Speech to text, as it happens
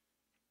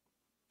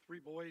three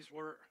boys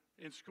were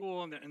in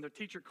school, and the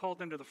teacher called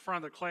them to the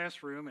front of the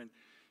classroom, and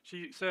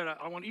she said,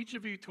 I want each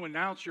of you to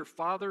announce your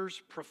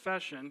father's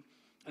profession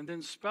and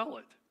then spell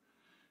it.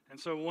 And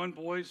so one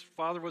boy's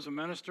father was a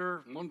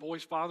minister, one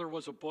boy's father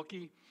was a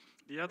bookie,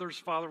 the other's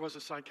father was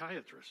a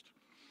psychiatrist.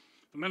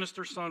 The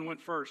minister's son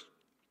went first.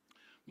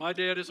 My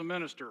dad is a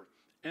minister,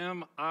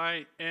 Minister.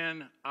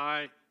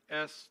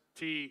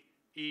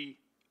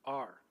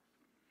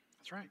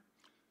 That's right.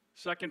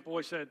 Second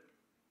boy said,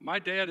 my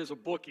dad is a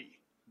bookie,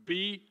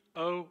 Bookie.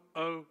 And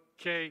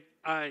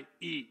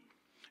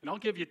I'll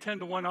give you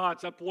 10-1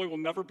 odds that boy will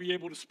never be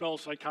able to spell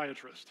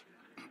psychiatrist.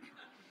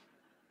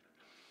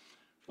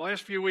 The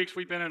last few weeks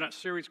we've been in a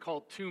series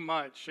called Too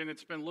Much, and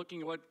it's been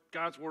looking at what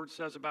God's Word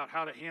says about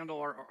how to handle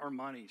our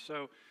money.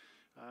 So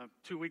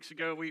 2 weeks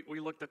ago we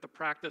looked at the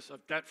practice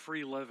of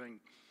debt-free living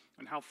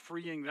and how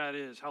freeing that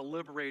is, how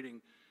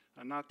liberating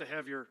not to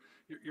have your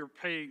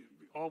pay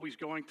always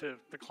going to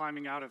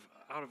climbing out of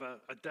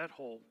a debt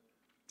hole.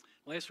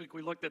 Last week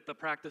we looked at the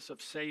practice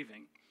of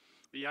saving,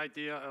 the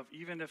idea of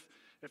even if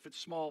it's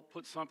small,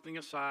 put something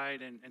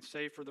aside and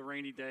save for the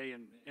rainy day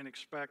and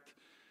expect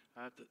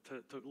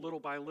to little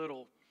by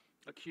little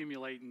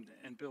accumulate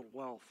and build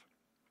wealth.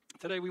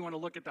 Today we want to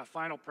look at that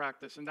final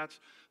practice, and that's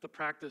the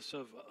practice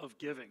of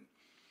giving.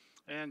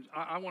 And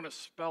I want to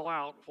spell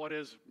out what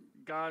is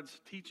God's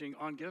teaching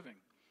on giving.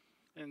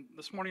 And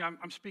this morning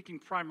I'm speaking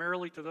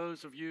primarily to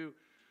those of you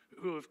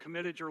who have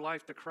committed your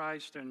life to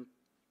Christ and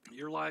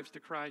your lives to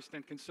Christ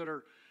and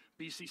consider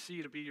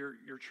BCC to be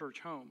your church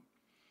home.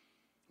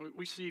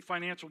 We see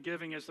financial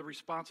giving as the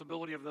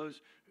responsibility of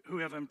those who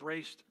have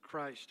embraced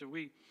Christ.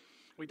 We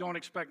don't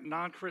expect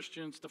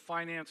non-Christians to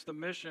finance the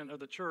mission of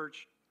the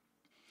church.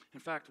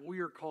 In fact, we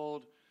are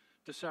called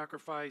to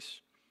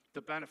sacrifice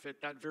to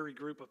benefit that very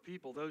group of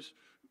people, those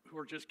who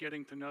are just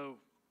getting to know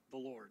the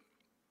Lord.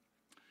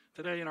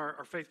 Today in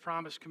our Faith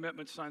Promise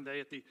Commitment Sunday,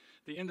 at the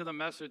end of the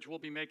message, we'll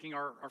be making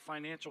our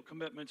financial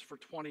commitments for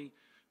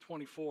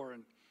 2024.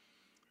 And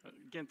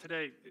again,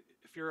 today,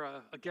 if you're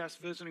a guest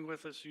visiting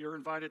with us, you're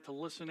invited to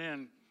listen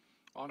in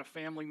on a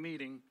family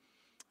meeting,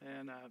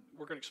 and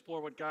we're going to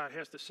explore what God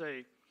has to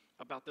say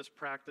about this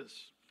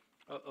practice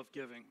of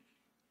giving.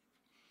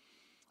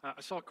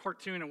 I saw a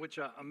cartoon in which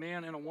a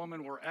man and a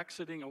woman were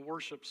exiting a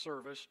worship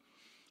service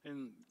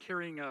and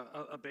carrying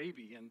a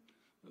baby. And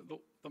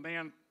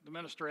the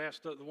minister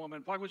asked the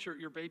woman, why was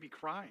your baby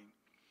crying?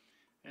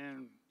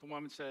 And the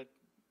woman said,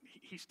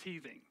 he's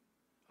teething.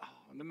 Oh,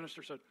 and the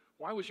minister said,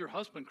 why was your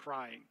husband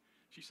crying?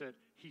 She said,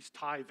 he's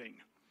tithing.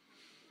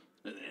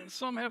 And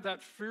some have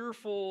that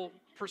fearful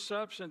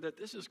perception that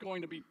this is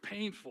going to be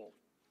painful,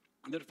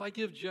 that if I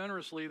give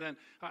generously, then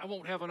I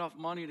won't have enough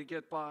money to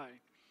get by.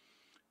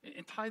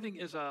 And tithing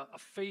is a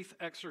faith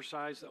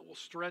exercise that will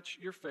stretch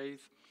your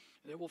faith.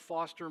 It will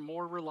foster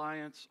more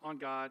reliance on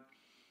God.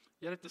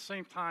 Yet at the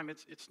same time,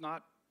 it's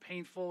not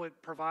painful.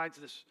 It provides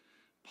this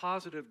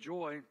positive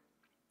joy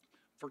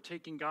for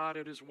taking God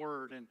at His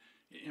word and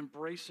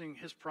embracing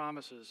His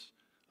promises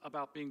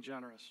about being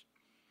generous.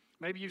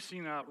 Maybe you've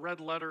seen red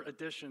letter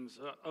editions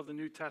of the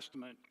New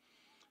Testament,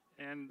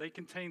 and they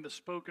contain the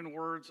spoken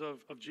words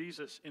of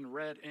Jesus in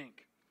red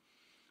ink.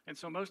 And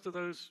so most of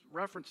those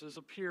references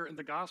appear in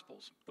the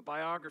Gospels, the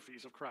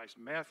biographies of Christ,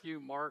 Matthew,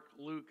 Mark,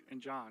 Luke,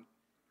 and John.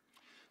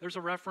 There's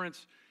a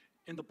reference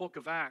in the book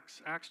of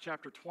Acts, Acts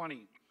chapter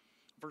 20,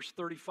 verse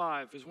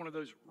 35 is one of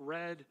those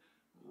red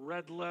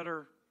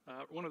letter,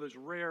 one of those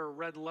rare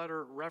red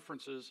letter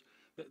references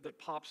that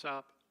pops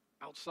up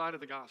outside of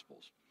the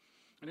Gospels.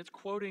 And it's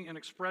quoting an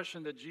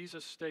expression that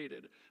Jesus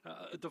stated,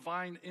 a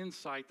divine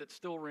insight that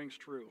still rings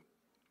true.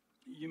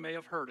 You may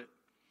have heard it.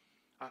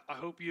 I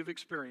hope you've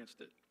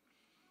experienced it.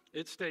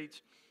 It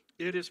states,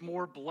 it is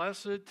more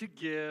blessed to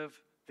give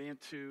than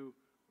to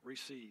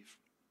receive.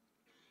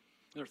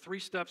 There are 3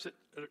 steps it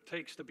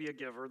takes to be a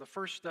giver. The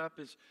first step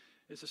is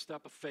a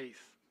step of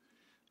faith.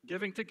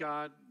 Giving to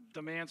God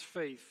demands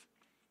faith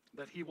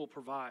that He will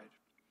provide.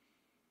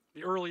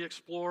 The early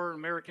explorer,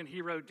 American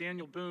hero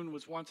Daniel Boone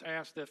was once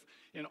asked if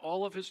in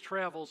all of his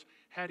travels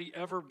had he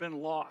ever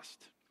been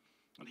lost.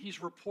 And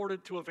he's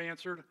reported to have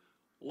answered,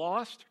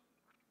 lost?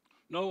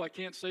 No, I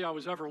can't say I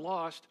was ever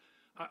lost.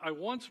 I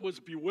once was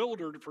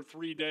bewildered for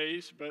 3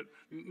 days, but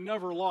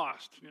never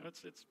lost. You know,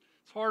 it's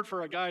hard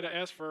for a guy to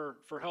ask for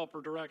help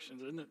or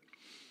directions, isn't it?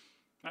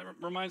 That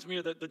reminds me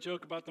of the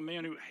joke about the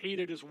man who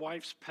hated his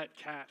wife's pet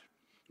cat.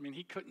 I mean,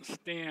 he couldn't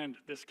stand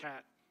this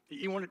cat.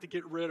 He wanted to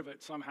get rid of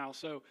it somehow.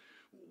 So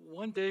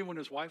one day when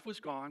his wife was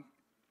gone,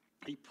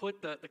 he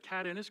put the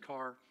cat in his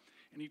car,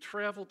 and he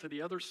traveled to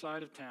the other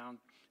side of town,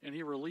 and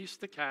he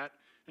released the cat,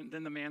 and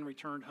then the man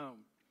returned home.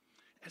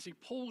 As he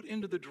pulled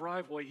into the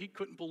driveway, he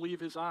couldn't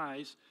believe his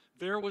eyes.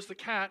 There was the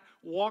cat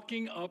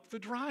walking up the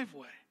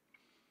driveway.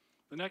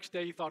 The next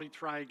day, he thought he'd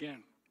try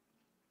again.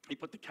 He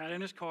put the cat in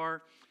his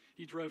car.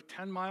 He drove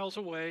 10 miles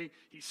away.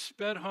 He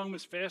sped home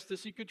as fast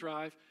as he could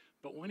drive.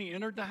 But when he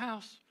entered the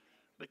house,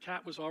 the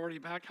cat was already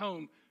back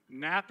home,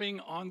 napping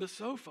on the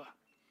sofa.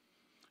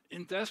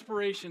 In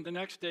desperation, the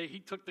next day, he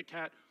took the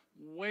cat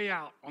way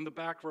out on the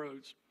back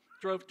roads,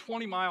 drove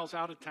 20 miles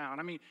out of town.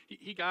 I mean,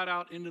 he got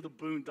out into the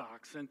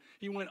boondocks, and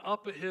he went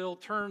up a hill,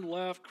 turned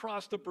left,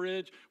 crossed a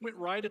bridge, went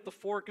right at the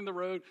fork in the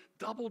road,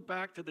 doubled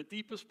back to the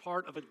deepest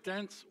part of a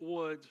dense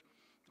woods,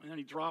 and then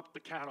he dropped the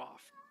cat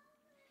off.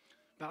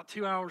 About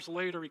 2 hours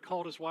later, he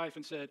called his wife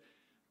and said,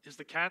 "Is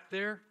the cat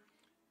there?"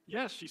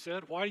 "Yes," she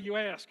said. "Why do you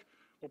ask?"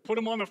 "Well, put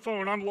him on the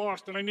phone. I'm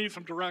lost and I need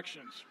some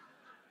directions."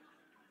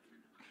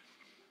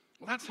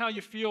 Well, that's how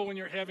you feel when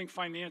you're having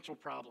financial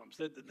problems,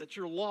 that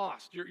you're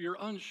lost, you're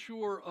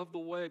unsure of the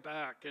way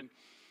back. And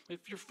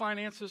if your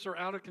finances are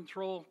out of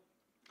control,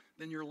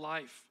 then your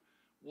life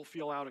will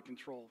feel out of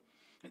control.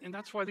 And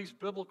that's why these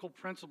biblical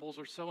principles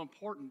are so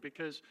important,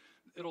 because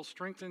it'll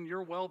strengthen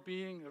your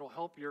well-being, it'll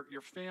help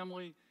your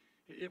family,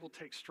 it will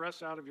take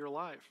stress out of your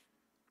life.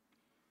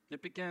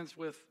 It begins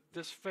with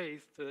this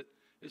faith that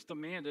is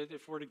demanded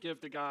if we're to give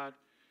to God,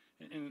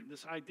 and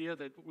this idea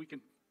that we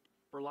can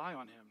rely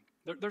on him.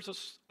 There's an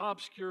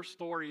obscure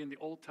story in the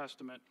Old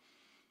Testament.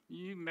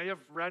 You may have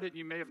read it,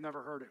 you may have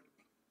never heard it.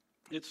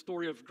 It's a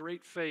story of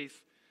great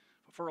faith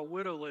for a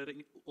widow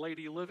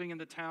lady living in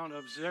the town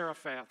of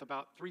Zarephath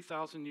about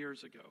 3,000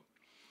 years ago.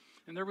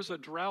 And there was a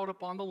drought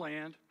upon the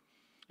land,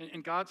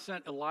 and God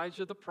sent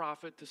Elijah the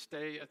prophet to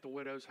stay at the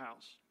widow's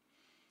house.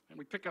 And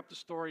we pick up the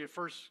story of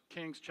 1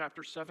 Kings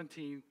chapter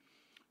 17,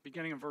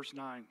 beginning in verse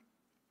 9.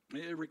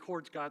 It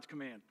records God's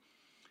command.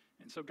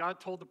 And so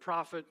God told the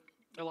prophet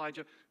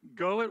Elijah,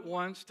 "Go at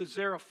once to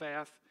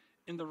Zarephath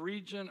in the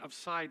region of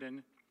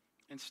Sidon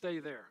and stay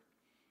there.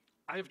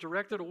 I have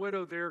directed a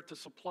widow there to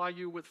supply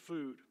you with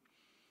food."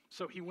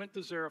 So he went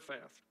to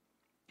Zarephath.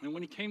 And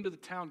when he came to the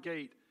town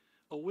gate,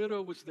 a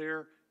widow was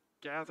there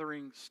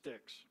gathering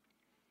sticks.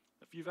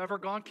 If you've ever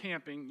gone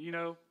camping, you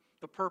know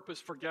the purpose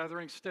for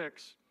gathering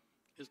sticks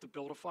is to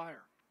build a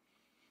fire.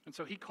 And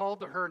so he called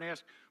to her and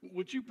asked,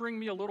 "Would you bring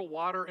me a little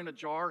water in a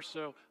jar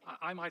so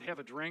I might have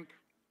a drink?"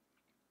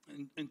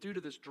 And due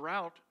to this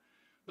drought,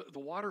 the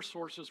water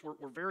sources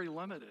were very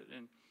limited.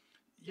 And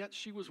yet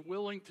she was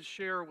willing to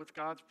share with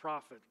God's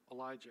prophet,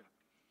 Elijah.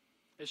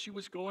 As she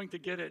was going to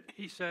get it,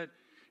 he said,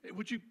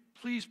 "Would you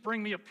please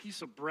bring me a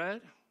piece of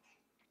bread?"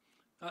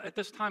 At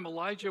this time,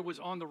 Elijah was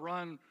on the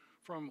run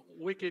from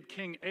wicked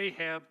King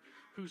Ahab,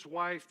 whose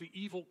wife, the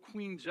evil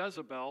Queen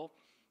Jezebel,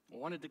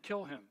 wanted to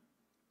kill him.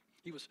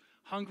 He was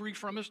hungry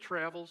from his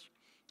travels.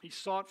 He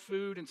sought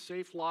food and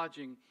safe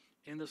lodging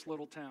in this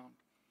little town.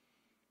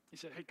 He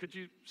said, "Hey, could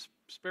you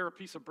spare a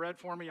piece of bread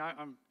for me?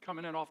 I'm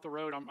coming in off the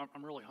road.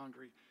 I'm really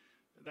hungry.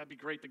 That'd be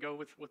great to go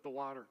with the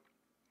water."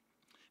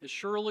 "As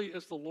surely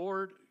as the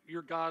Lord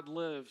your God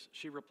lives,"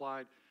 she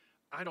replied,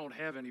 "I don't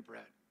have any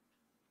bread.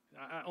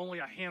 Only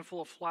a handful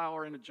of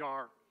flour in a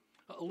jar,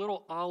 a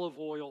little olive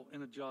oil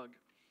in a jug.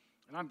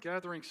 And I'm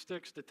gathering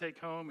sticks to take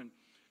home and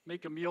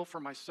make a meal for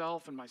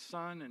myself and my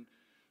son, and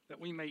that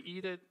we may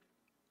eat it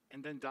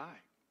and then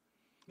die."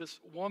 This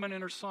woman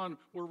and her son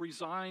were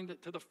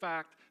resigned to the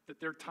fact that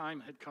their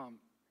time had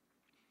come,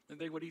 and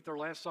they would eat their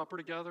last supper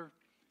together,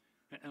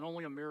 and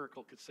only a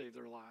miracle could save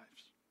their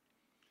lives.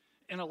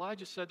 And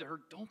Elijah said to her,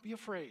 "Don't be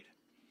afraid.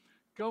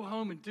 Go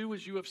home and do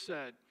as you have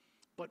said,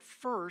 but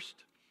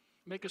first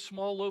make a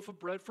small loaf of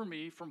bread for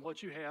me from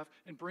what you have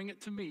and bring it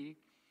to me,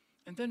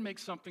 and then make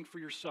something for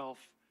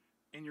yourself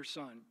and your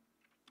son.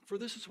 For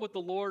this is what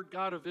the Lord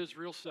God of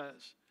Israel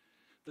says: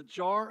 the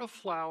jar of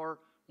flour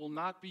will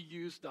not be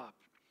used up,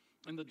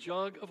 and the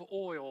jug of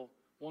oil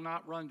will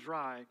not run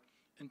dry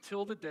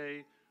until the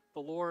day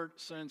the Lord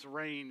sends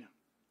rain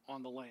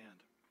on the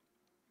land."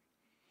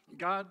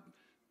 God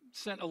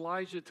sent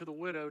Elijah to the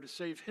widow to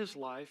save his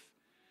life,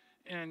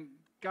 and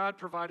God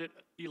provided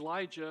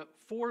Elijah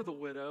for the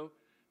widow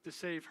to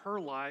save her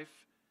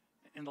life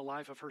and the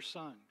life of her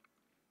son.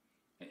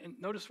 And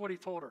notice what he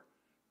told her: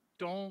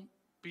 "Don't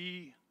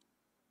be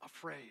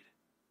afraid."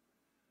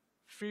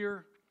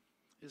 Fear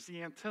is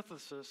the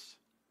antithesis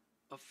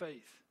of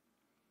faith.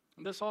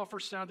 And this offer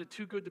sounded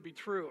too good to be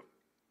true.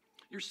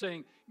 You're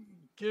saying,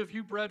 give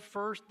you bread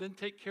first, then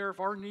take care of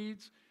our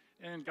needs,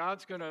 and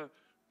God's going to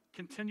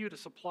continue to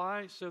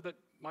supply so that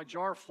my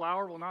jar of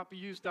flour will not be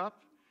used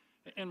up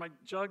and my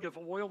jug of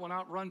oil will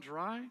not run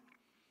dry?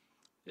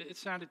 It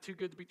sounded too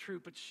good to be true,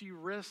 but she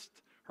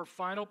risked her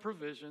final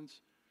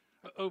provisions,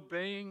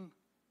 obeying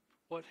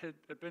what had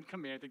been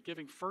commanded,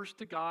 giving first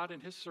to God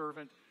and his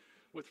servant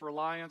with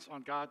reliance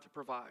on God to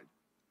provide.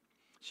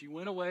 She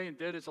went away and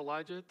did as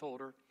Elijah had told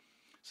her.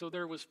 So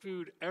there was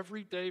food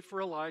every day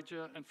for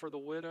Elijah and for the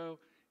widow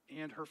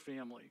and her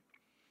family.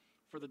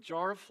 For the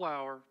jar of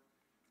flour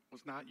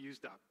was not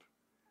used up,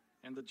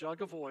 and the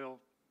jug of oil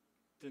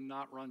did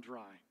not run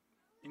dry,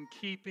 in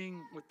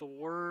keeping with the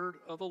word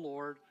of the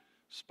Lord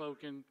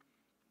spoken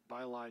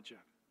by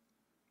Elijah.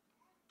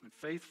 And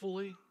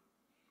faithfully,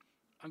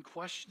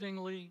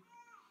 unquestioningly,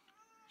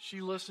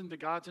 she listened to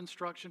God's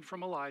instruction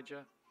from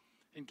Elijah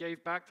and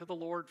gave back to the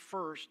Lord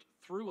first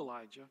through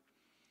Elijah.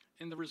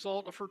 And the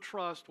result of her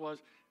trust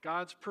was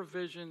God's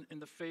provision in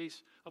the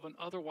face of an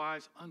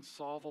otherwise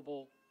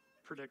unsolvable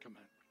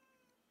predicament.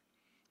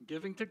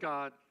 Giving to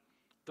God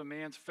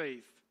demands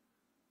faith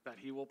that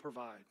he will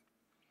provide.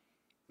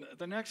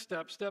 The next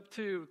step, step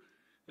 2,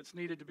 that's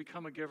needed to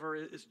become a giver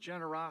is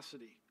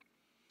generosity.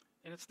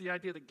 And it's the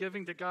idea that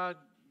giving to God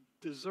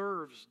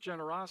deserves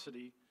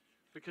generosity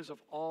because of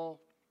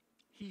all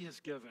he has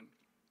given.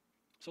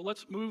 So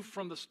let's move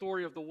from the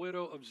story of the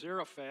widow of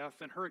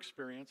Zarephath and her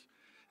experience,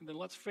 and then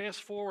let's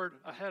fast forward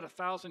ahead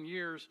 1,000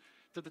 years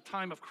to the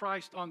time of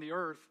Christ on the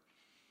earth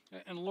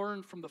and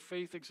learn from the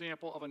faith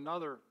example of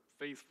another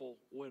faithful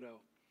widow.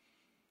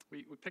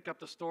 We pick up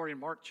the story in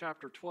Mark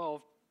chapter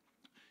 12.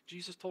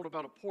 Jesus told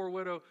about a poor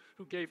widow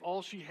who gave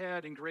all she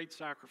had in great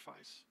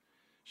sacrifice.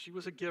 She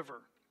was a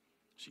giver.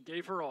 She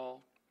gave her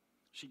all.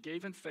 She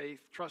gave in faith,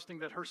 trusting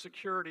that her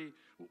security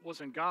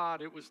was in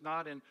God. It was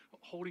not in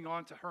holding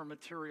on to her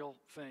material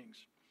things.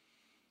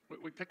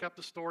 We pick up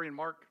the story in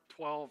Mark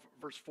 12,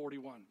 verse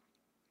 41.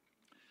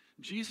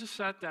 Jesus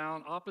sat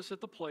down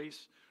opposite the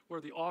place where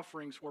the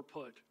offerings were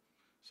put.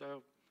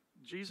 So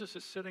Jesus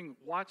is sitting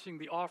watching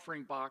the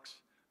offering box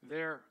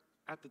there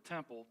at the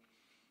temple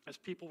as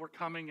people were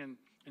coming and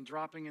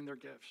dropping in their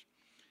gifts.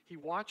 He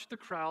watched the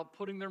crowd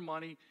putting their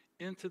money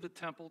into the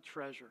temple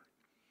treasure.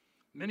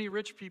 Many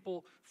rich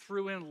people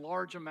threw in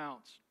large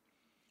amounts,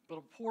 but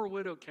a poor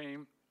widow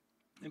came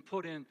and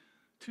put in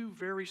 2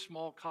 very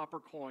small copper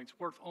coins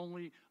worth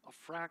only a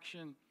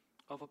fraction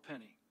of a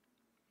penny.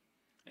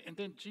 And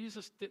then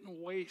Jesus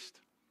didn't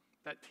waste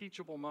that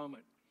teachable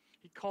moment.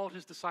 He called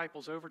his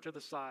disciples over to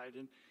the side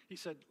and he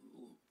said,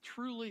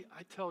 "Truly,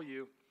 I tell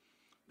you,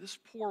 this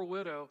poor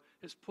widow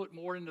has put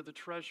more into the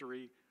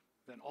treasury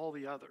than all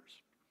the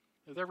others."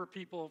 There were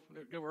people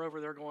that were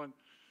over there going,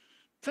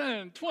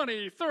 10,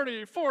 20,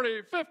 30,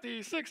 40,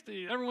 50,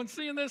 60. Everyone's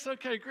seeing this?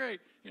 Okay,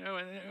 great.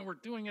 And we're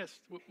doing this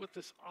with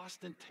this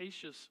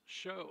ostentatious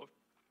show.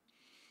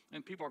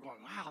 And people are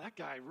going, wow, that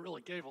guy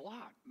really gave a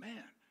lot,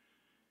 man.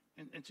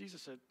 And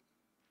Jesus said,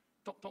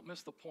 don't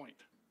miss the point.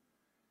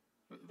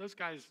 Those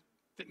guys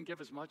didn't give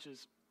as much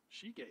as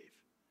she gave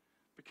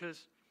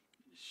because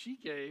she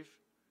gave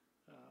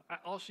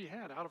all she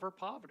had out of her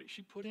poverty.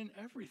 She put in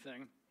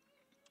everything,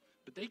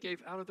 but they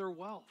gave out of their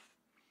wealth,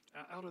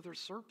 out of their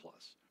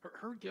surplus.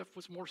 Her gift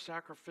was more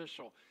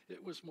sacrificial.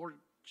 It was more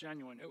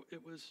genuine.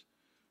 It was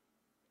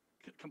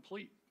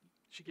complete.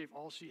 She gave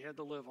all she had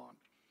to live on.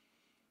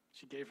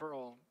 She gave her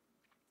all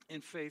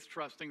in faith,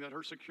 trusting that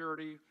her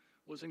security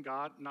was in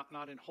God,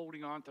 not in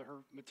holding on to her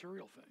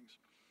material things.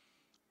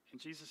 And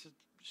Jesus said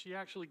she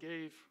actually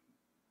gave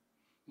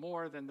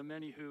more than the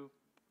many who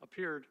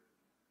appeared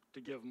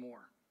to give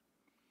more.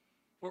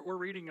 We're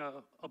reading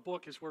a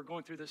book as we're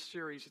going through this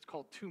series. It's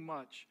called Too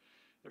Much.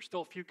 There's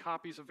still a few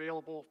copies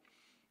available.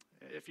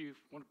 If you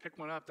want to pick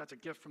one up, that's a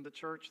gift from the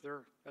church.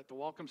 They're at the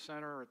Welcome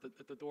Center or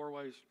at the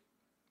doorways.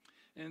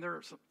 And there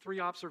are 3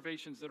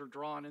 observations that are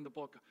drawn in the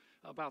book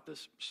about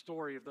this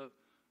story of the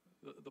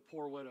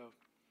poor widow.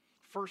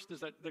 First is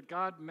that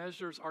God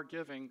measures our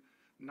giving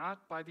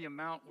not by the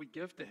amount we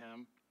give to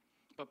him,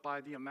 but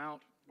by the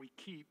amount we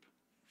keep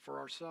for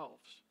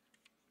ourselves.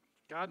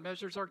 God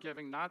measures our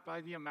giving not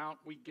by the amount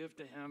we give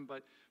to him,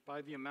 but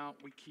by the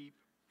amount we keep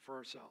for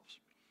ourselves.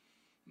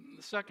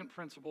 The second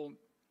principle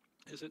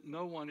is that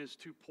no one is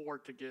too poor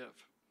to give.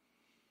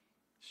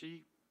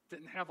 She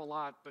didn't have a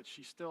lot, but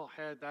she still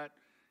had that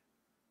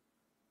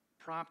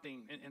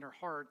prompting in her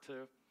heart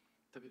to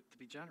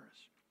be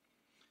generous.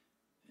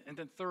 And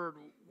then third,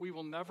 we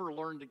will never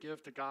learn to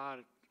give to God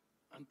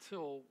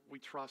until we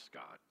trust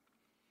God.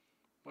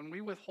 When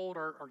we withhold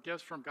our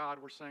gifts from God,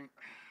 we're saying,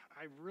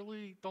 I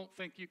really don't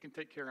think you can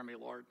take care of me,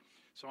 Lord.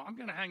 So I'm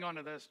going to hang on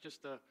to this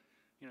just to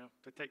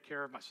take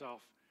care of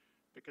myself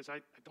because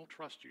I don't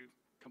trust you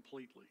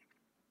completely.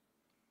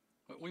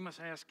 But we must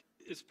ask,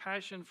 is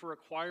passion for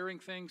acquiring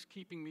things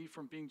keeping me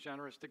from being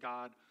generous to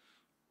God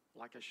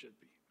like I should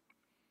be?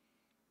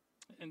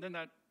 And then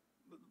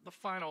the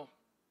final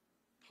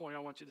point I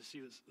want you to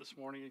see this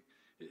morning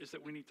is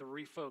that we need to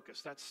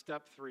refocus. That's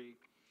step 3.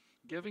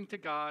 Giving to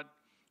God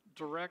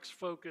directs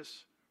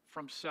focus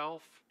from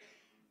self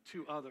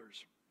to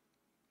others.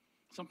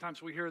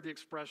 Sometimes we hear the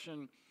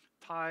expression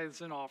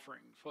tithes and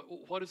offerings.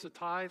 What is a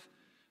tithe?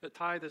 A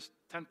tithe is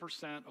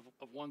 10%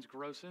 of one's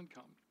gross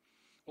income.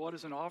 What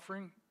is an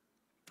offering?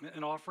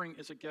 An offering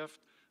is a gift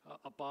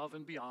above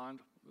and beyond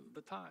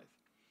the tithe.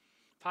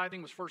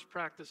 Tithing was first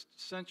practiced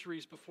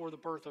centuries before the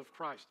birth of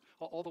Christ,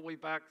 all the way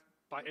back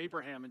by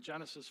Abraham in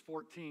Genesis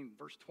 14,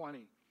 verse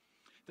 20.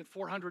 Then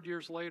 400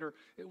 years later,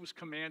 it was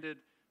commanded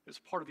as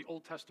part of the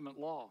Old Testament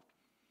law.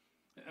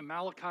 And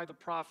Malachi the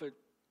prophet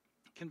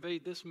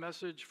conveyed this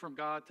message from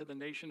God to the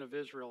nation of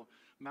Israel,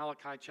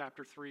 Malachi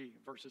chapter 3,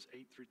 verses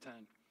 8 through 10.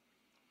 It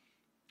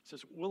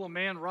says, will a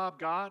man rob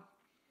God,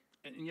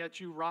 and yet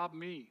you rob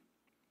me?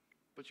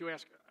 But you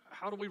ask,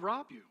 how do we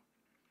rob you?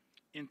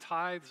 In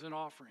tithes and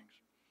offerings.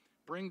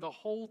 Bring the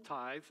whole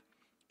tithe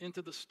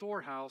into the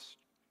storehouse,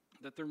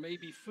 that there may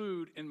be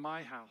food in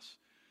my house.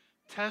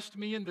 Test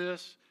me in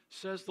this,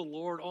 says the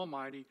Lord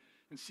Almighty,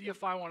 and see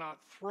if I will not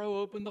throw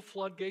open the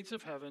floodgates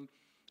of heaven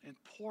and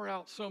pour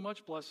out so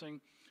much blessing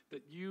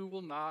that you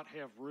will not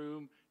have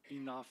room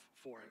enough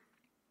for it.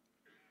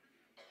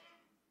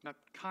 That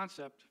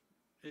concept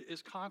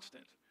is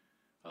constant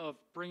of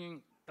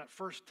bringing that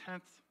first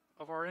tenth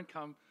of our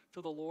income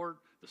to the Lord.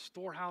 The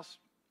storehouse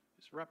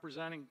is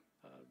representing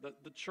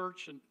the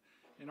church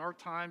in our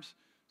times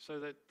so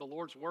that the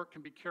Lord's work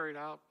can be carried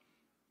out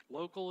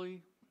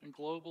locally and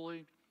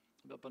globally.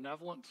 The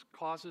benevolent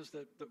causes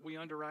that we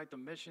underwrite, the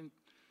mission,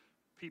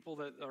 people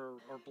that are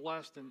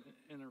blessed and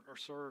are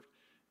served,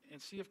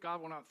 and see if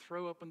God will not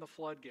throw open the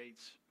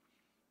floodgates.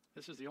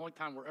 This is the only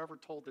time we're ever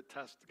told to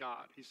test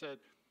God. He said,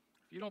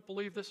 if you don't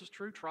believe this is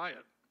true, try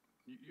it.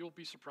 You'll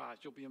be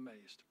surprised. You'll be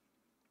amazed.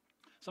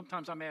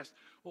 Sometimes I'm asked,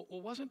 well,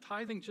 wasn't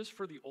tithing just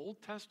for the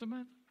Old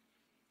Testament?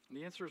 And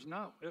the answer is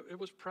no. It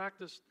was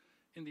practiced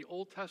in the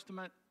Old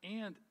Testament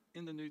and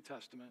in the New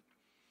Testament.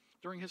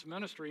 During his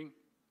ministry,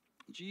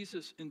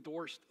 Jesus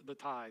endorsed the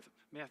tithe,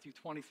 Matthew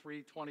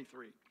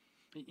 23:23.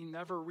 He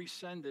never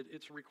rescinded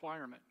its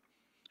requirement.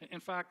 In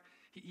fact,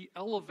 he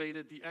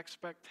elevated the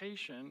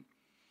expectation,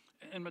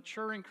 and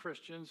maturing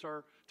Christians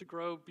are to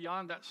grow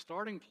beyond that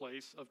starting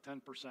place of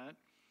 10%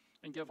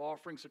 and give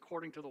offerings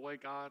according to the way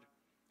God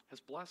has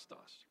blessed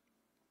us.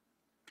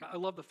 I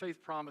love the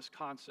faith promise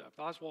concept.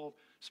 Oswald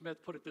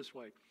Smith put it this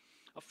way: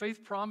 a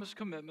faith promise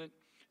commitment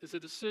is a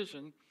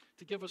decision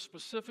to give a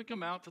specific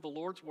amount to the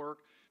Lord's work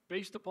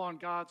based upon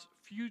God's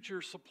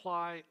future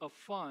supply of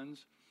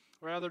funds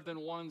rather than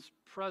one's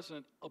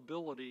present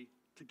ability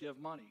to give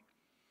money.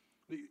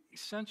 The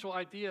essential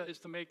idea is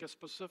to make a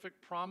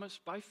specific promise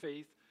by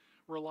faith,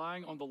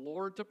 relying on the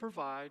Lord to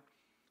provide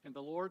and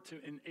the Lord to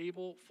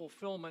enable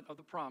fulfillment of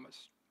the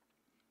promise.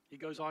 He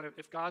goes on,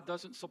 if God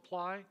doesn't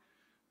supply,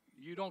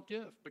 you don't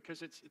give,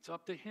 because it's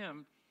up to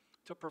him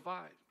to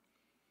provide.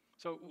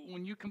 So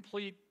when you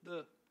complete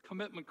the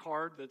commitment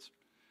card that's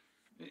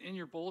in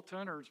your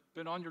bulletin or has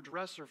been on your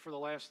dresser for the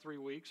last 3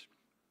 weeks,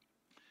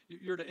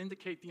 you're to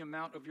indicate the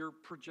amount of your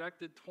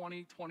projected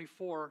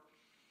 2024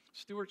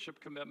 stewardship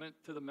commitment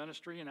to the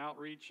ministry and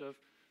outreach of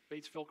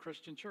Batesville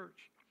Christian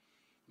Church.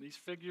 These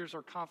figures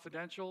are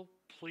confidential.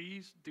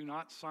 Please do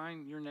not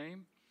sign your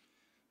name.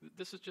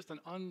 This is just an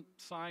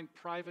unsigned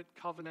private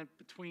covenant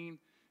between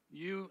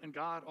you and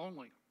God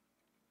only.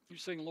 You're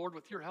saying, Lord,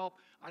 with your help,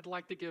 I'd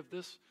like to give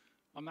this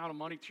amount of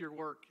money to your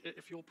work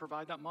if you'll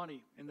provide that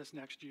money in this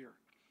next year.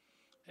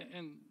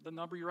 And the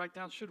number you write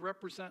down should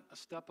represent a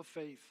step of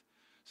faith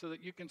so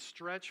that you can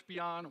stretch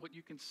beyond what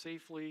you can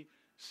safely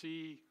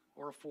see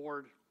or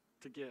afford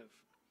to give.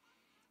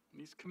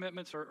 And these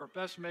commitments are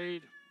best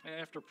made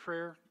after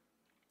prayer.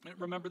 And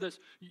remember this,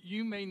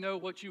 you may know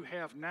what you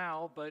have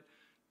now, but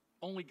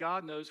only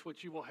God knows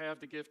what you will have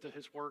to give to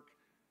his work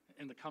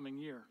in the coming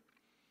year.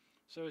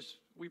 So as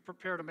we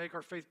prepare to make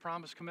our faith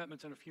promise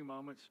commitments in a few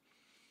moments,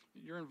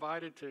 you're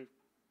invited to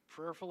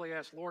prayerfully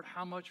ask, Lord,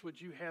 how much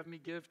would you have me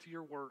give to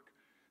your work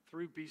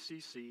through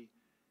BCC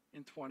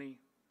in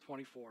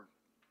 2024?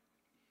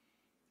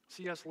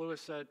 C.S.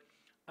 Lewis said,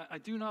 I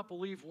do not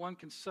believe one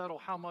can settle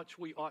how much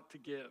we ought to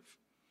give.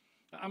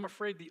 I'm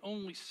afraid the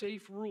only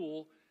safe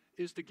rule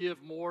is to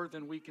give more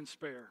than we can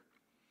spare.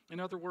 In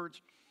other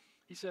words,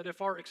 he said,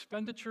 if our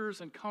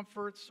expenditures and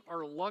comforts,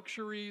 our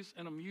luxuries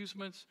and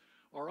amusements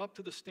are up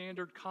to the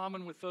standard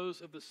common with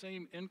those of the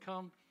same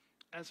income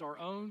as our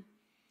own,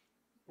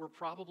 we're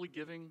probably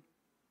giving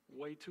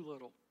way too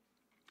little.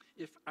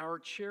 If our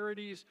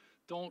charities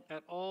don't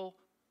at all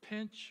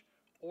pinch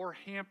or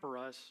hamper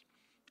us,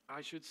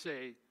 I should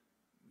say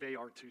they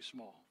are too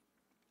small.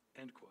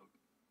 End quote.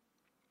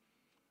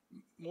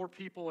 More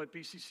people at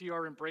BCC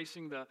are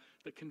embracing the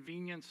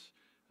convenience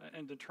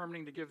and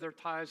determining to give their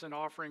tithes and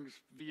offerings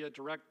via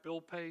direct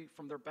bill pay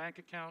from their bank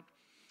account,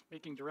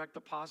 making direct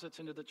deposits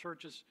into the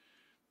church's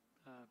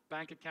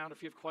bank account.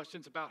 If you have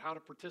questions about how to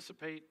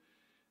participate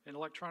in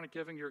electronic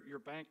giving, your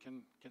bank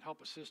can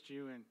help assist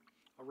you in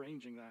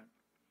arranging that.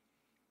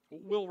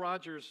 Will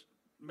Rogers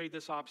made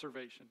this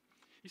observation.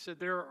 He said,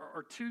 there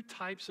are two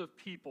types of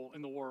people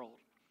in the world,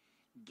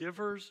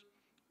 givers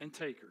and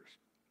takers.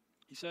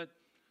 He said,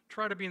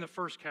 try to be in the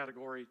first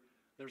category.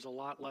 There's a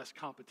lot less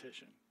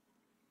competition.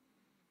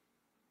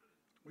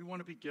 We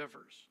want to be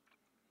givers.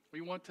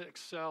 We want to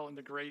excel in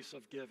the grace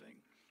of giving.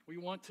 We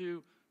want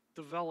to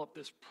develop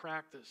this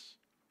practice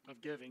of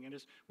giving. And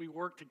as we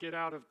work to get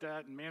out of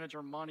debt and manage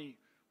our money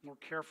more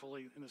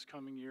carefully in this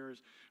coming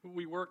years,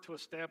 we work to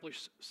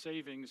establish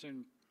savings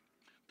and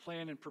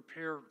plan and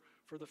prepare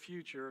for the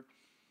future.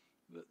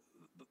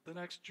 The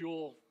next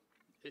jewel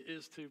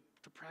is to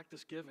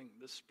practice giving,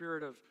 the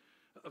spirit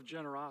of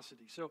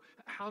generosity. So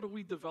how do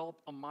we develop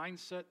a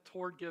mindset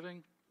toward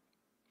giving?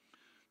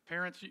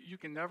 Parents, you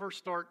can never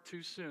start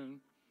too soon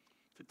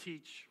to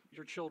teach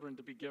your children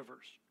to be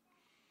givers.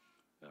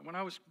 When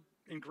I was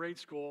in grade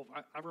school,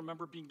 I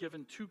remember being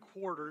given 2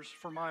 quarters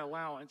for my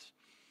allowance,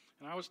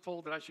 and I was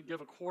told that I should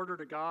give a quarter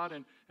to God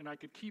and I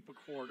could keep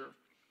a quarter.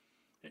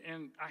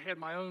 And I had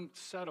my own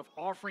set of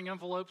offering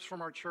envelopes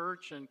from our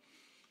church, and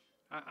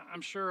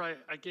I'm sure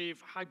I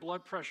gave high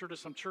blood pressure to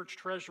some church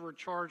treasurer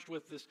charged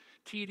with this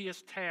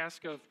tedious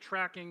task of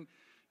tracking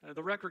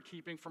the record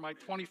keeping for my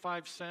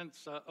 25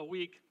 cents a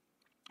week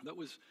that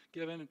was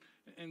given,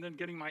 and then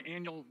getting my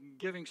annual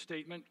giving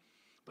statement.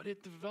 But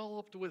it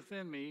developed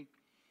within me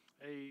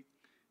a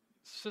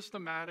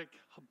systematic,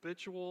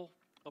 habitual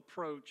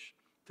approach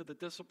to the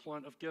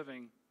discipline of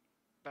giving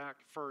back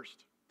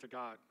first to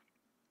God.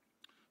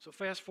 So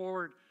fast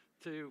forward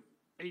to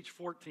age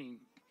 14,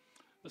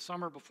 the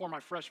summer before my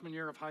freshman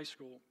year of high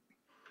school.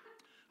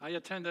 I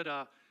attended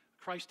a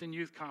Christ in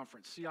Youth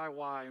Conference,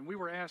 CIY, and we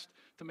were asked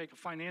to make a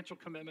financial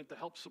commitment to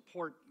help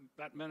support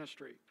that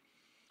ministry.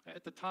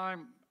 At the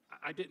time,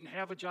 I didn't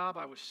have a job.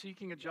 I was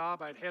seeking a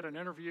job. I'd had an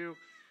interview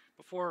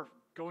before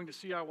going to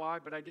CIY,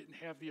 but I didn't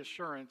have the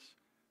assurance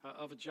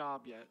of a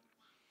job yet.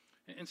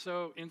 And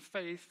so in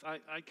faith,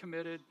 I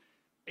committed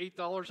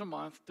 $8 a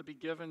month to be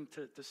given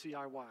to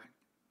CIY.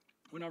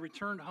 When I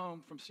returned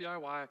home from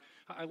CIY,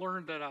 I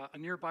learned that a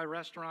nearby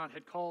restaurant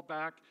had called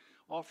back,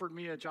 offered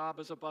me a job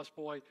as a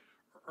busboy,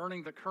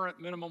 earning the current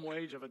minimum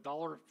wage of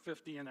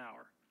 $1.50 an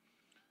hour.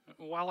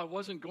 While I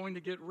wasn't going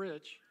to get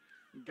rich,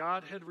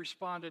 God had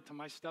responded to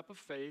my step of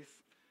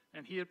faith,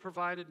 and he had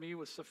provided me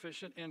with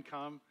sufficient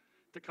income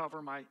to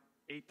cover my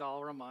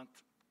 $8 a month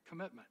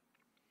commitment.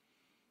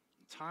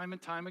 Time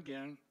and time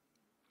again,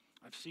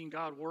 I've seen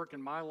God work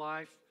in my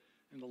life,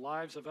 in the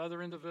lives of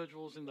other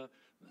individuals, in the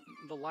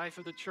life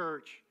of the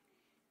church,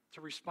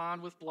 to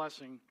respond with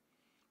blessing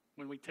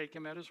when we take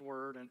him at his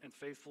word and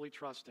faithfully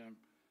trust him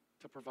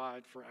to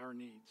provide for our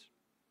needs.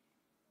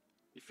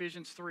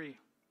 Ephesians 3,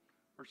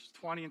 verses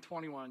 20 and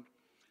 21.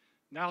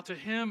 Now to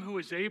him who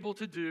is able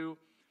to do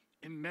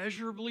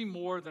immeasurably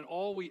more than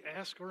all we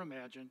ask or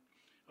imagine,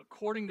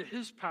 according to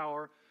his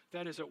power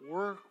that is at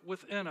work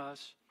within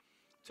us,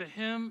 to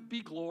him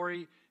be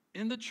glory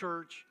in the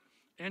church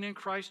and in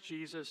Christ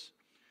Jesus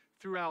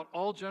throughout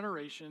all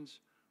generations,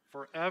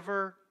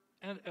 forever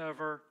and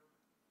ever.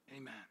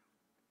 Amen.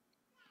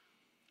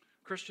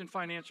 Christian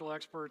financial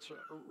experts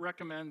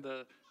recommend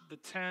the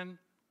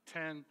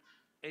 10-10-80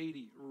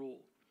 rule.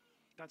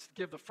 That's to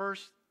give the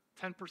first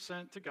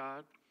 10% to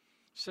God,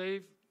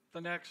 save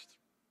the next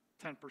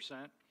 10%,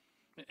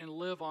 and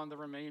live on the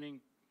remaining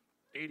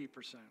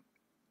 80%.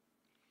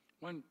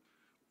 When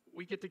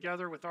we get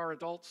together with our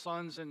adult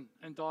sons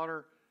and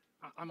daughter,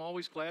 I'm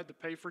always glad to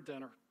pay for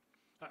dinner.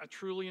 I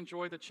truly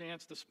enjoy the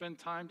chance to spend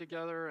time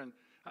together, and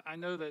I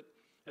know that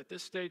at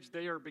this stage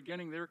they are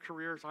beginning their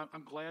careers.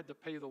 I'm glad to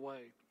pay the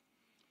way.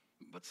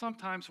 But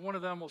sometimes one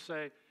of them will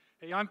say,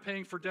 hey, I'm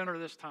paying for dinner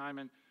this time,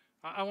 and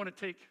I want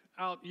to take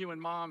out you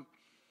and Mom.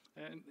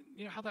 And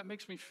you know how that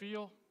makes me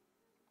feel?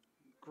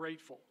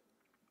 Grateful.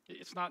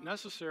 It's not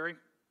necessary,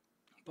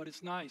 but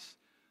it's nice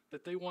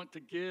that they want to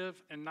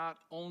give and not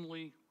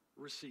only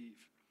receive.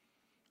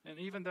 And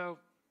even though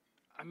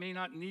I may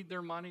not need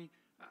their money,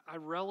 I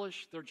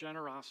relish their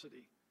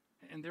generosity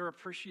and their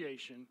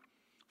appreciation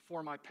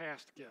for my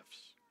past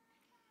gifts.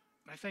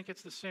 And I think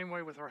it's the same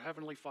way with our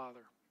Heavenly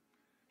Father.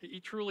 He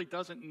truly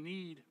doesn't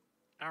need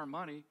our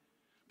money,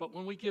 but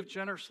when we give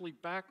generously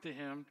back to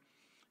him,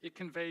 it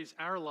conveys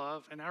our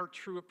love and our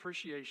true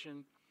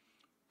appreciation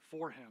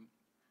for him.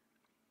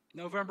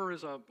 November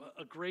is a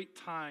great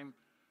time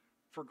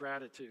for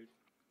gratitude.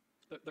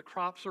 The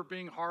crops are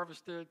being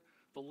harvested,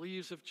 the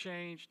leaves have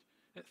changed.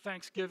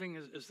 Thanksgiving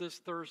is this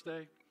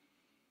Thursday.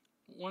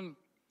 One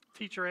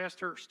teacher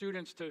asked her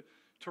students to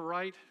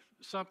write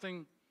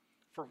something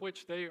for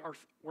which they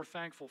were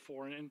thankful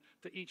for, and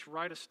to each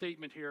write a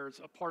statement here. It's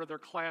a part of their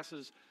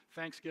class's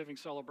Thanksgiving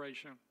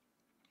celebration.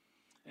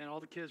 And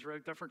all the kids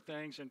wrote different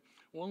things, and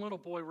one little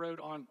boy wrote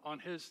on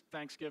his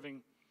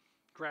Thanksgiving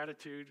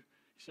gratitude,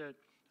 he said,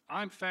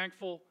 I'm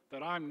thankful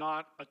that I'm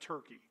not a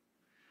turkey.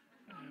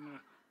 And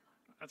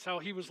that's how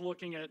he was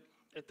looking at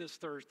this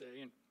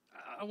Thursday. And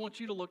I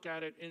want you to look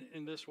at it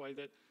in this way,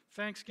 that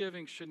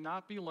Thanksgiving should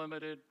not be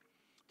limited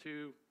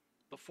to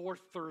the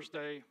fourth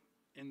Thursday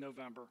in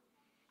November,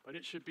 but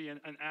it should be an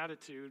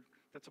attitude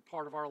that's a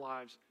part of our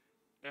lives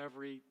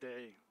every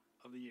day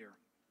of the year.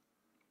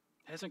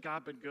 Hasn't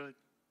God been good?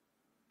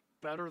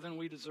 Better than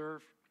we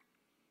deserve?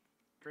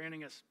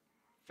 Granting us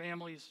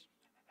families,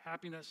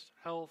 happiness,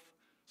 health,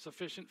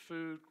 sufficient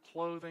food,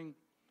 clothing,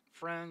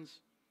 friends,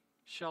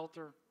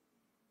 shelter,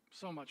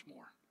 so much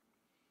more.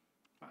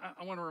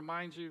 I want to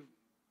remind you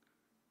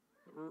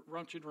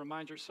to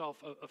remind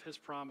yourself of his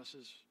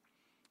promises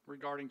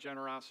regarding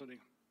generosity.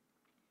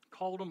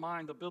 Call to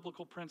mind the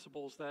biblical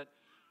principles that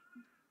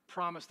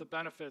promise the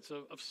benefits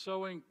of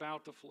sowing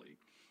bountifully.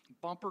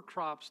 Bumper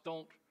crops,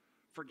 don't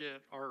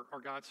forget, are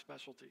God's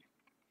specialty.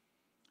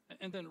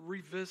 And then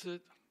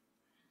revisit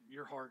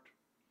your heart.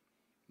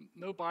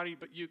 Nobody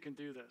but you can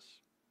do this.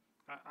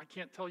 I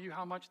can't tell you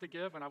how much to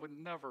give, and I would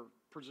never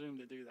presume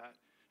to do that.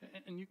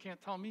 And you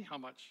can't tell me how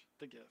much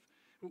to give.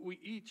 We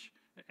each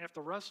have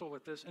to wrestle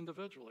with this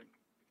individually.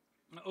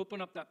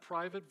 Open up that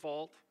private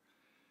vault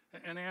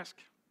and ask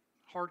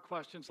hard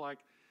questions like,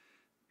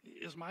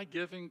 is my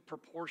giving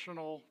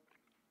proportional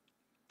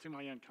to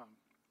my income?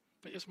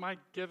 Is my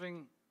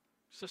giving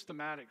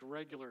systematic,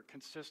 regular,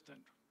 consistent,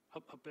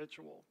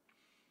 habitual?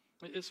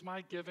 Is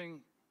my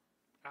giving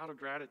out of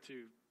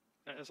gratitude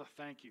as a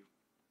thank you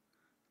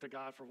to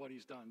God for what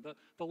he's done?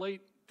 The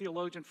late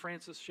theologian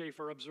Francis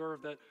Schaeffer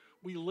observed that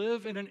we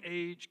live in an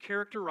age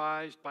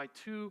characterized by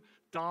two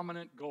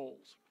dominant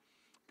goals: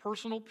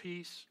 personal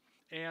peace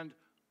and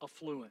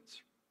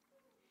affluence.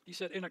 He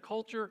said, in a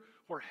culture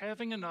where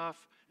having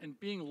enough and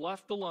being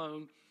left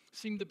alone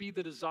seem to be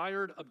the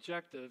desired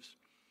objectives,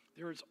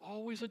 there is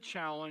always a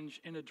challenge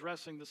in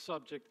addressing the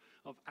subject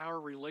of our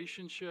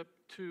relationship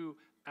to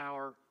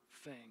our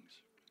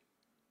things.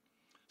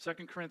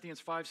 2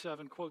 Corinthians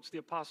 5:7 quotes the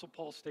Apostle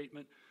Paul's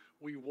statement,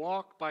 "We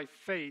walk by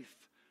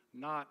faith,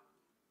 not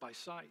by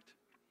sight."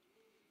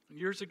 And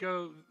years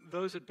ago,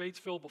 those at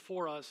Batesville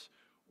before us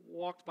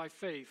walked by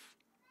faith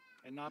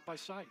and not by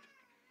sight.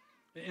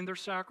 In their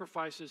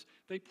sacrifices,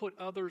 they put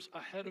others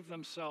ahead of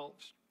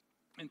themselves.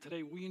 And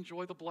today we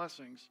enjoy the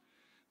blessings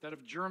that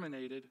have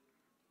germinated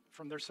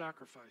from their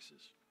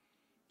sacrifices.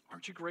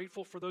 Aren't you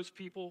grateful for those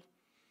people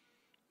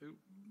who,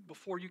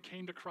 before you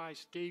came to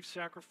Christ, gave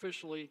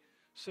sacrificially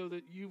so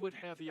that you would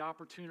have the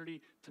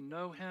opportunity to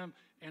know him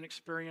and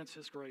experience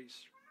his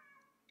grace?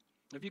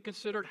 Have you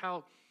considered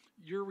how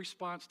your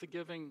response to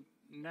giving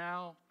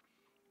now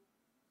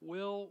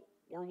will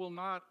or will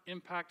not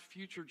impact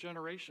future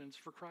generations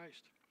for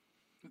Christ?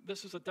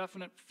 This is a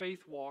definite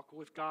faith walk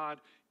with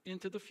God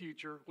into the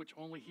future, which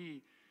only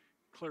he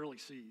clearly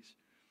sees.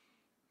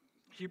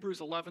 Hebrews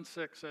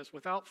 11:6 says,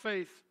 "Without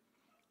faith,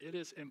 it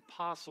is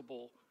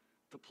impossible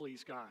to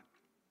please God."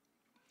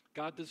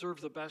 God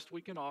deserves the best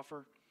we can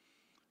offer,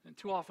 and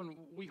too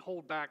often we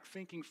hold back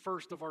thinking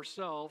first of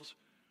ourselves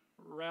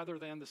rather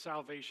than the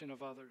salvation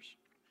of others.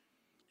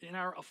 In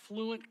our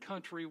affluent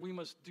country, we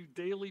must do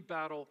daily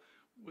battle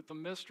with the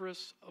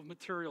mistress of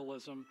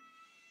materialism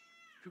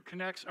who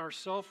connects our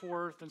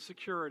self-worth and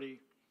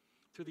security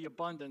to the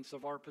abundance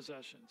of our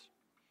possessions.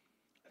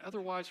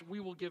 Otherwise,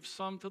 we will give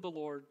some to the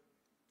Lord,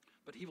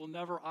 but he will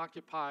never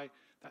occupy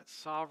that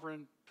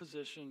sovereign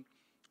position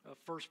of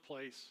first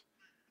place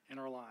in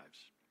our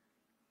lives.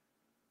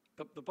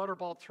 The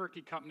Butterball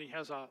Turkey Company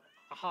has a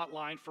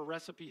hotline for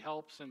recipe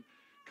helps and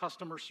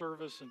customer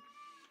service. And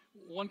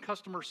one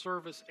customer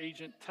service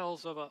agent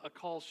tells of a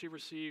call she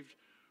received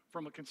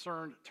from a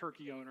concerned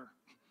turkey owner.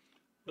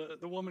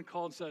 The woman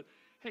called and said,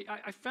 "Hey,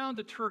 I found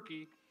a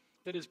turkey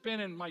that has been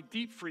in my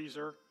deep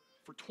freezer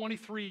for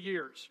 23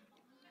 years.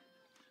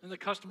 And the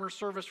customer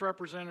service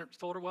representative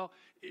told her, "Well,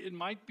 it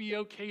might be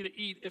okay to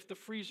eat if the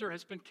freezer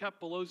has been kept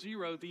below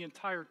zero the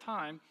entire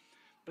time.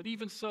 But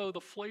even so,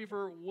 the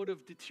flavor would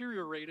have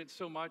deteriorated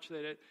so much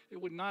that it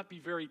would not be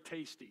very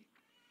tasty."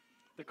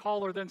 The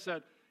caller then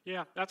said,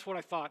 "Yeah, that's what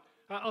I thought.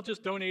 I'll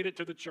just donate it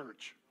to the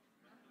church."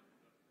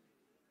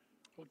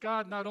 Well,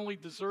 God not only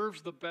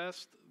deserves the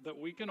best that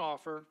we can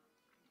offer,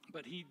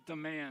 but he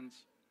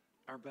demands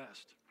our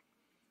best.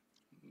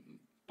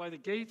 By the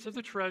gates of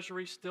the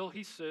treasury still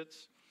he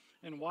sits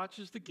and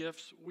watches the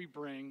gifts we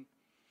bring,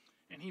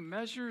 and he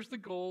measures the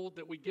gold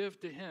that we give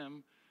to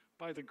him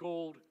by the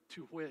gold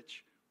to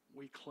which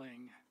we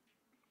cling.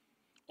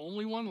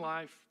 Only one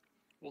life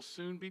will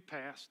soon be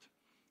passed.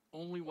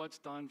 Only what's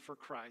done for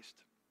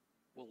Christ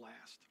will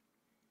last.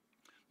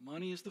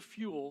 Money is the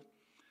fuel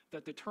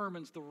that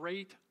determines the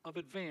rate of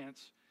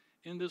advance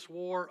in this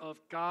war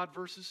of God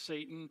versus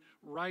Satan,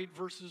 right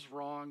versus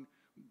wrong,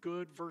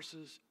 good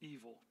versus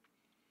evil.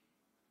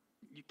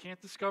 You can't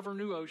discover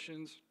new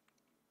oceans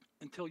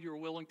until you're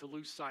willing to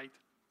lose sight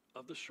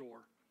of the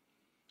shore.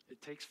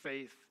 It takes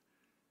faith.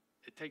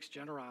 It takes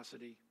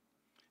generosity.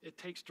 It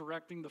takes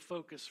directing the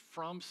focus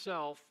from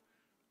self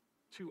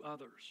to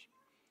others.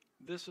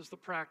 This is the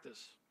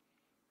practice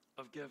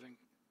of giving.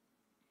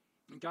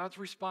 And God's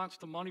response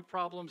to money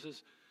problems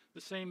is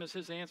the same as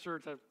his answer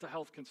to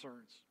health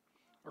concerns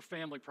or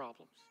family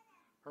problems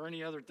or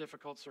any other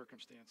difficult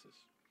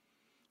circumstances.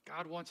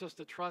 God wants us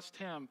to trust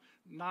him,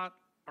 not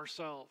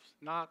ourselves,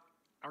 not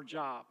our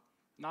job,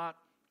 not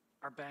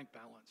our bank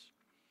balance.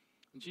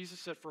 And Jesus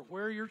said, "For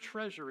where your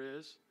treasure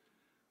is,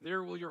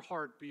 there will your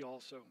heart be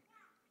also."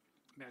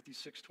 Matthew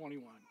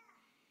 6:21.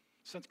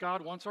 Since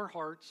God wants our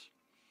hearts,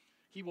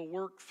 he will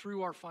work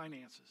through our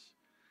finances.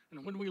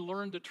 And when we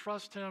learn to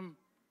trust him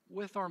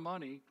with our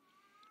money,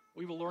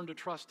 we will learn to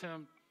trust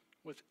him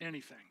with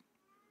anything,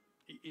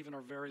 even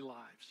our very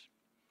lives.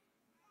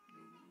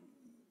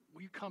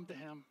 Will you come to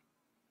him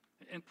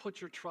and put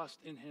your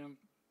trust in him,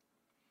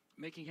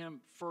 making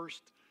him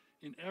first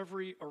in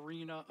every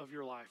arena of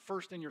your life?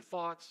 First in your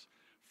thoughts,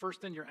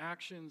 first in your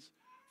actions,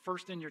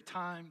 first in your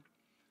time,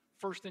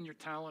 first in your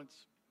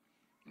talents,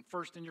 and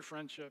first in your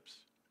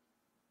friendships,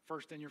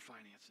 first in your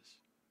finances.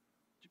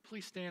 Would you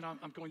please stand?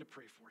 I'm going to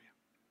pray for you.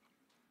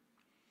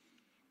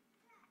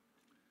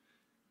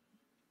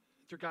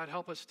 Dear God,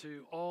 help us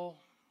to all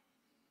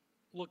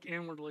look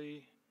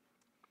inwardly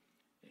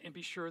and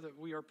be sure that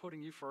we are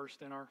putting you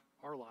first in our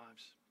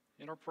lives,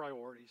 in our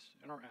priorities,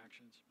 in our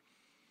actions.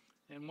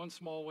 And one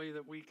small way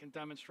that we can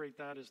demonstrate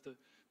that is to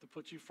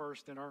put you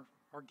first in our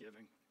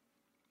giving.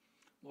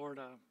 Lord,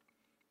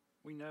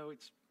 we know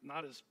it's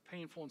not as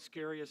painful and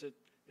scary as it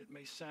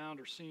may sound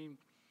or seem,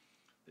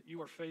 that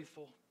you are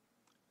faithful,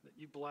 that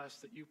you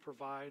bless, that you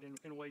provide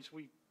in ways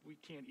we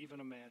can't even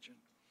imagine.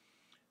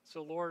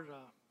 So, Lord,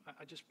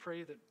 I just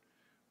pray that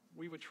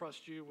we would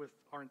trust you with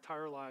our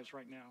entire lives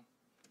right now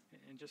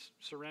and just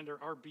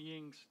surrender our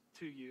beings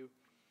to you.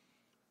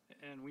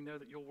 And we know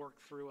that you'll work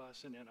through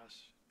us and in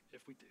us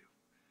if we do.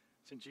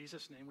 It's in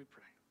Jesus' name we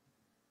pray.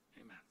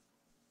 Amen.